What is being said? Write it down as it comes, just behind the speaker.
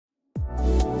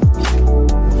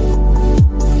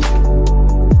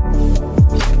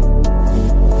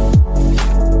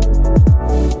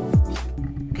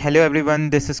Hello everyone,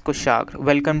 this is Kushag.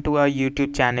 Welcome to our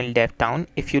YouTube channel Devtown.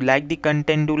 If you like the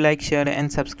content, do like, share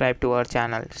and subscribe to our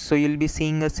channel. So you'll be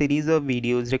seeing a series of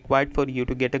videos required for you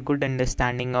to get a good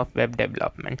understanding of web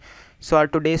development. So our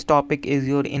today's topic is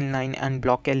your inline and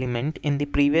block element. In the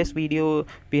previous video,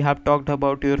 we have talked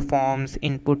about your forms,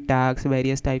 input tags,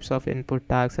 various types of input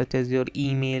tags such as your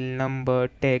email, number,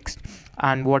 text,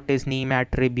 and what is name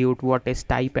attribute, what is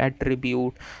type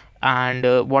attribute, and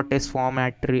what is form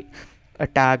attribute a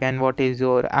tag, and what is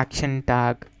your action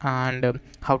tag, and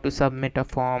how to submit a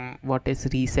form, what is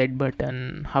reset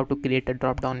button, how to create a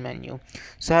drop down menu.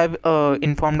 So I've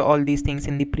informed all these things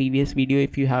in the previous video.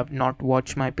 If you have not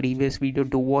watched my previous video,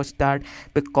 do watch that,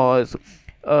 because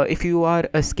if you are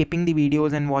skipping the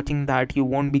videos and watching that, you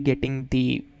won't be getting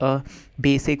the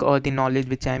basic or the knowledge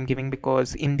which I am giving,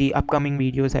 because in the upcoming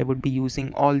videos I would be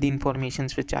using all the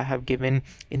informations which I have given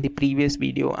in the previous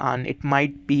video, and it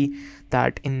might be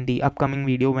that in the upcoming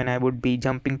video when I would be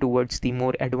jumping towards the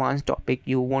more advanced topic,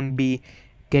 you won't be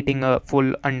getting a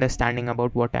full understanding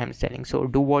about what I'm telling. So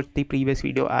do watch the previous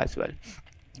video as well.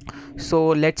 So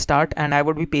let's start, and I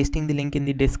would be pasting the link in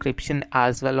the description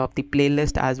as well of the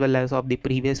playlist as well as of the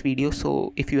previous video.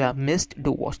 So if you have missed,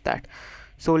 do watch that.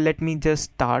 So let me just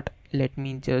start. Let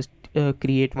me just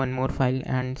create one more file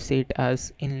and say it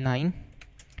as inline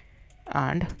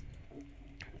and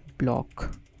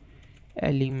block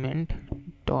element.html.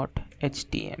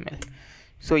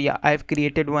 So yeah, I've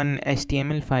created one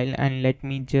HTML file, and let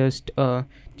me just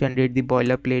generate the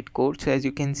boilerplate code. So as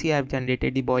you can see, I've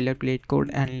generated the boilerplate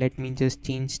code, and let me just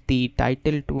change the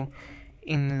title to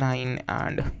inline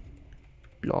and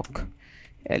block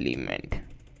element.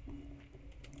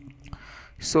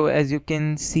 So as you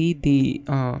can see, the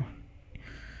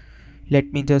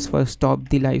let me just first stop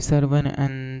the live server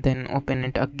and then open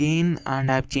it again, and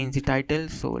I've changed the title.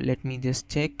 So let me just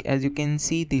check. As you can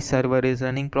see, the server is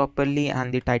running properly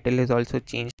and the title is also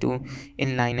changed to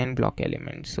inline and block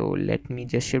element. So let me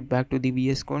just shift back to the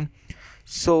VS Code.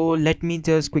 So let me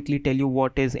just quickly tell you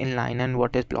what is inline and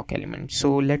what is block element.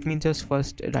 So let me just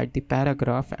first write the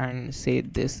paragraph and say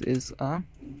this is a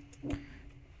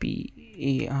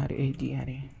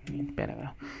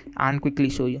paragraph, and quickly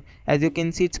show you. As you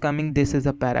can see, it's coming. This is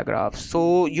a paragraph.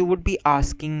 So you would be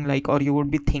asking, like, or you would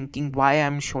be thinking, why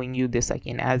I'm showing you this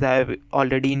again, as I've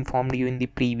already informed you in the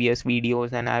previous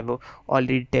videos, and I've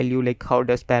already tell you like how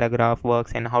does paragraph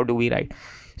works and how do we write.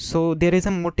 So there is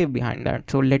a motive behind that.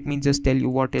 So let me just tell you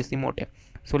what is the motive.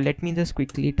 So let me just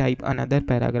quickly type another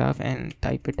paragraph and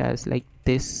type it as like,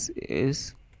 this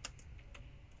is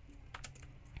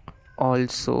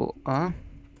also a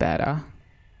paragraph.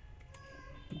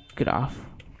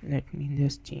 Let me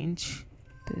just change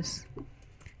this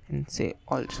and say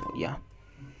also. Yeah,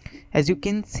 as you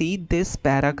can see, this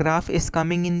paragraph is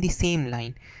coming in the same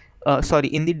line,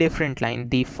 in the different line.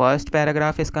 The first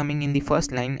paragraph is coming in the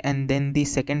first line, and then the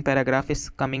second paragraph is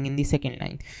coming in the second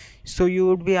line. So you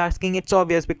would be asking, it's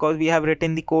obvious because we have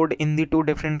written the code in the two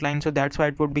different lines, so that's why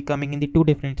it would be coming in the two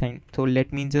different lines. So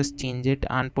let me just change it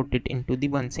and put it into the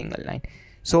one single line.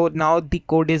 So now the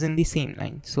code is in the same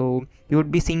line. So you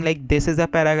would be seeing like this is a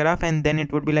paragraph, and then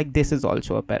it would be like this is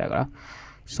also a paragraph.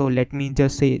 So let me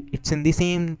just say it's in the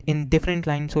same, in different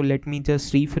line. So let me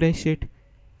just refresh it.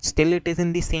 Still it is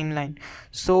in the same line.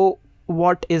 So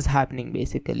what is happening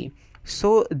basically?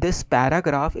 So this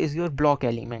paragraph is your block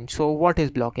element. So what is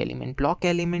block element? Block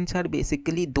elements are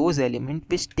basically those elements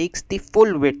which takes the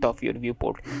full width of your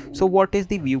viewport. So what is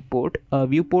the viewport?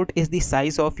 Viewport is the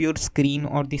size of your screen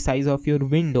or the size of your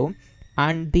window,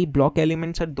 and the block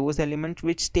elements are those elements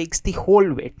which takes the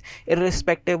whole width,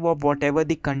 irrespective of whatever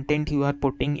the content you are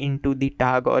putting into the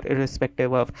tag, or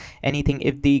irrespective of anything.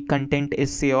 If the content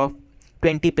is say of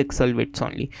 20 pixel widths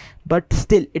only, but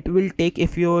still it will take,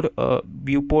 if your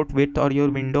viewport width or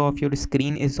your window of your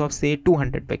screen is of say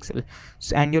 200 pixel,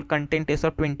 and your content is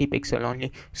of 20 pixel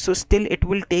only, so still it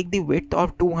will take the width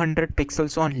of 200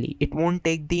 pixels only. It won't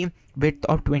take the width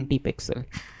of 20 pixel.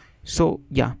 So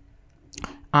yeah,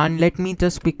 and let me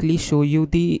just quickly show you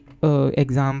the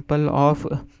example of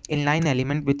inline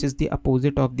element, which is the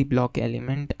opposite of the block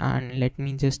element. And let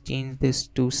me just change this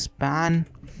to span,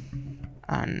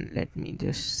 and let me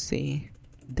just say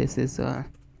this is a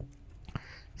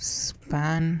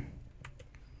span.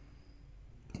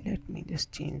 Let me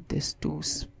just change this to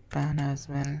span as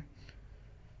well,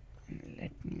 and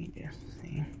let me just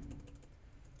say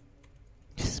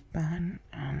span,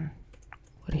 and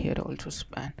over here also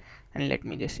span. And let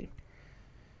me just say,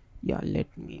 yeah, let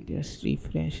me just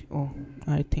refresh. Oh,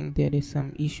 I think there is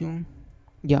some issue.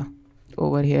 Yeah,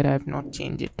 over here I have not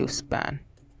changed it to span.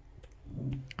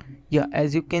 Yeah,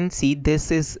 as you can see,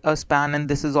 this is a span and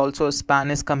this is also a span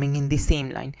is coming in the same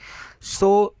line.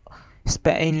 So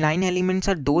inline elements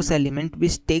are those elements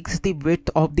which takes the width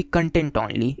of the content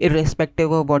only,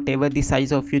 irrespective of whatever the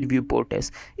size of your viewport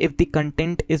is. If the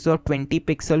content is of 20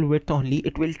 pixel width only,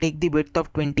 it will take the width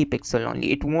of 20 pixel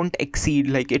only. It won't exceed,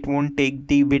 like it won't take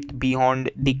the width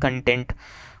beyond the content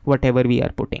whatever we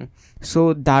are putting.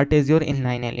 So that is your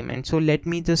inline element. So let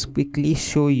me just quickly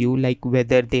show you like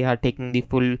whether they are taking the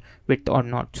full width or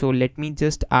not. So let me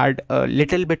just add a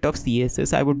little bit of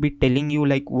CSS. I would be telling you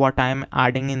like what I am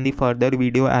adding in the further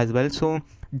video as well. So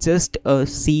just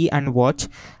see and watch.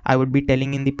 I would be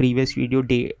telling in the previous video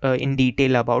in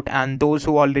detail about, and those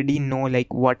who already know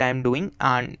like what I am doing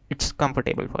and it's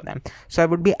comfortable for them. So I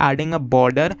would be adding a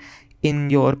border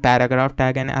in your paragraph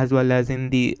tag and as well as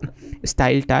in the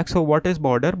style tag. So what is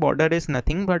border? Border is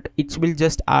nothing but it will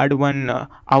just add one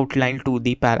outline to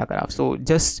the paragraph. So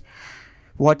just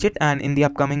watch it, and in the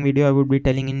upcoming video I would be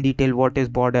telling in detail what is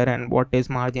border and what is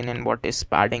margin and what is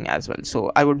padding as well.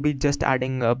 So I would be just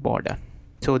adding a border.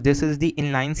 So this is the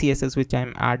inline CSS which I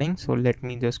am adding. So let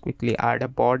me just quickly add a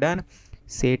border,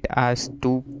 say it as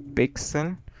 2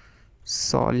 pixel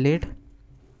solid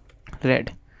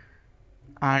red,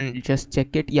 and just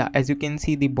check it. Yeah, as you can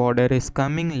see the border is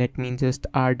coming. Let me just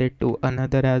add it to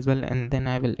another as well and then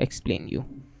I will explain you.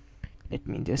 Let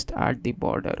me just add the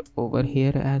border over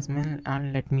here as well,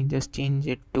 and let me just change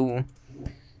it to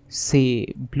say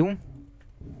blue,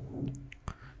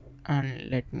 and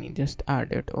let me just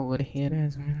add it over here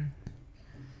as well,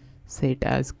 say it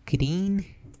as green,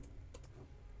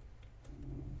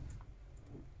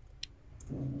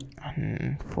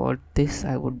 and for this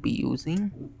I would be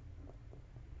using,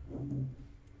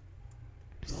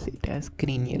 say it as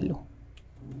green yellow,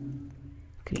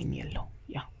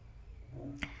 yeah.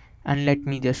 And let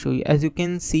me just show you. As you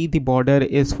can see the border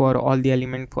is for all the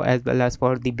element for as well as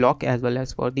for the block as well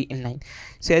as for the inline.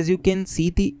 So as you can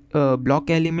see the block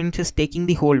element is taking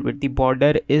the whole width, the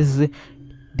border is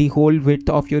the whole width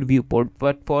of your viewport,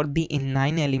 but for the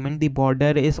inline element the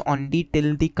border is only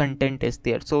till the content is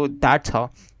there. So that's how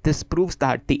this proves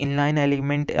that the inline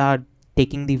element are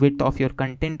taking the width of your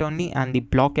content only, and the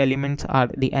block elements are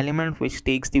the element which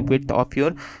takes the width of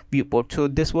your viewport. So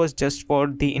this was just for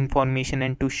the information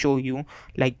and to show you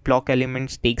like block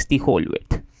elements takes the whole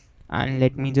width. And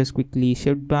let me just quickly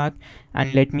shift back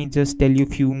and let me just tell you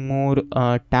few more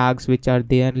tags which are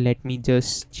there. Let me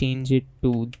just change it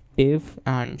to div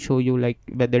and show you like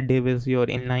whether div is your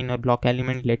inline or block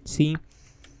element. Let's see.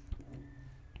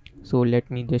 So let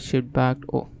me just shift back.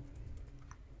 Oh,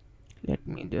 let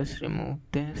me just remove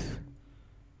this.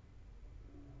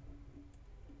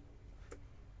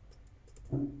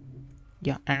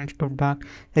 Yeah, and shift back.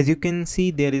 As you can see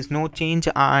there is no change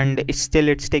and it's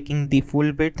taking the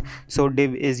full width. So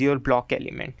div is your block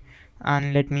element.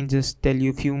 And let me just tell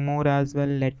you few more as well.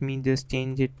 Let me just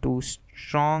change it to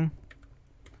strong,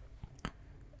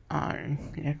 and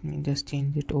let me just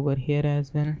change it over here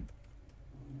as well.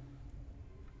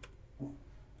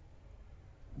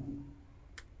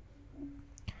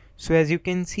 So as you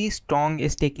can see strong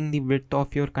is taking the width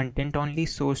of your content only,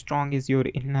 so strong is your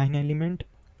inline element.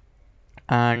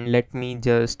 And let me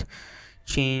just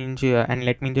change and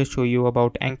let me just show you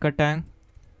about anchor tag.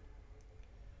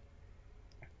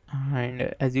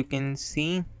 And as you can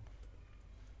see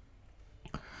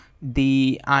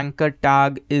the anchor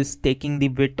tag is taking the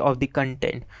width of the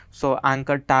content, so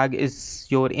anchor tag is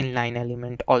your inline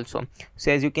element also.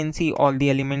 So as you can see all the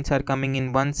elements are coming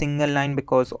in one single line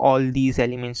because all these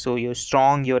elements, so your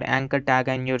strong, your anchor tag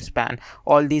and your span,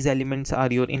 all these elements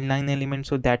are your inline elements,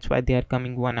 so that's why they are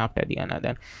coming one after the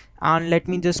another. And let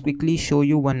me just quickly show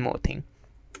you one more thing.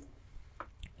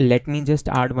 Let me just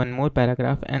add one more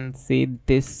paragraph and say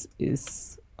this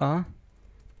is a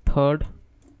third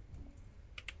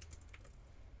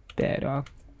paragraph.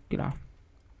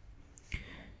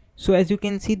 So as you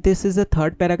can see this is a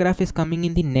third paragraph is coming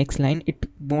in the next line. It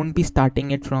won't be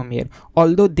starting it from here,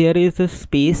 although there is a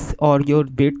space or your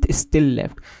width is still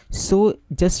left. So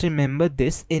just remember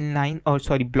this, inline or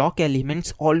sorry block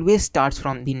elements always starts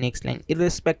from the next line,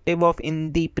 irrespective of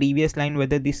in the previous line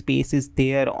whether the space is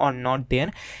there or not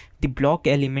there. The block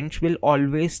elements will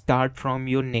always start from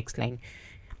your next line.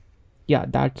 Yeah,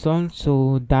 that's all.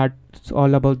 So that's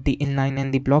all about the inline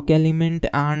and the block element.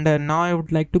 And now I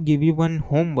would like to give you one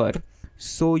homework.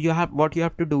 So what you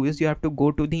have to do is you have to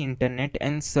go to the internet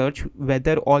and search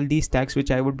whether all these tags which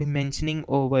I would be mentioning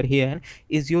over here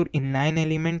is your inline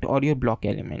element or your block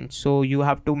element. So you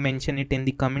have to mention it in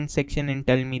the comment section and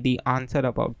tell me the answer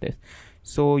about this.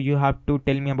 So you have to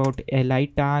tell me about li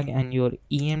tag and your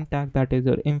em tag, that is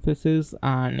your emphasis,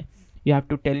 and you have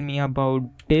to tell me about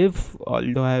div,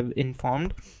 although I have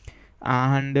informed.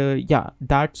 And yeah,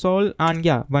 that's all. And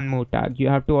yeah, one more tag, you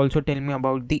have to also tell me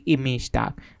about the image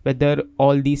tag, whether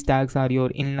all these tags are your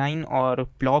inline or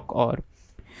block or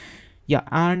yeah.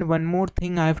 And one more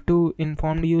thing I have to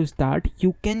inform you is that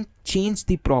you can change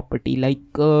the property, like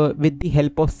with the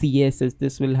help of css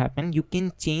this will happen. You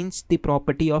can change the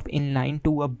property of inline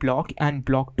to a block and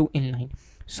block to inline.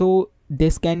 So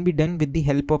this can be done with the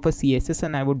help of a css,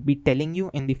 and I would be telling you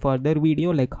in the further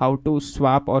video like how to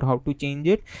swap or how to change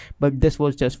it, but this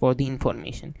was just for the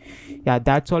information. Yeah,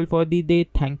 that's all for the day.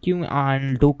 Thank you,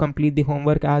 and do complete the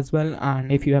homework as well.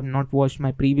 And if you have not watched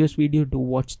my previous video, do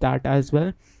watch that as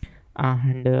well.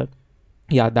 And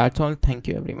yeah, that's all. Thank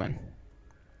you everyone.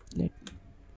 Let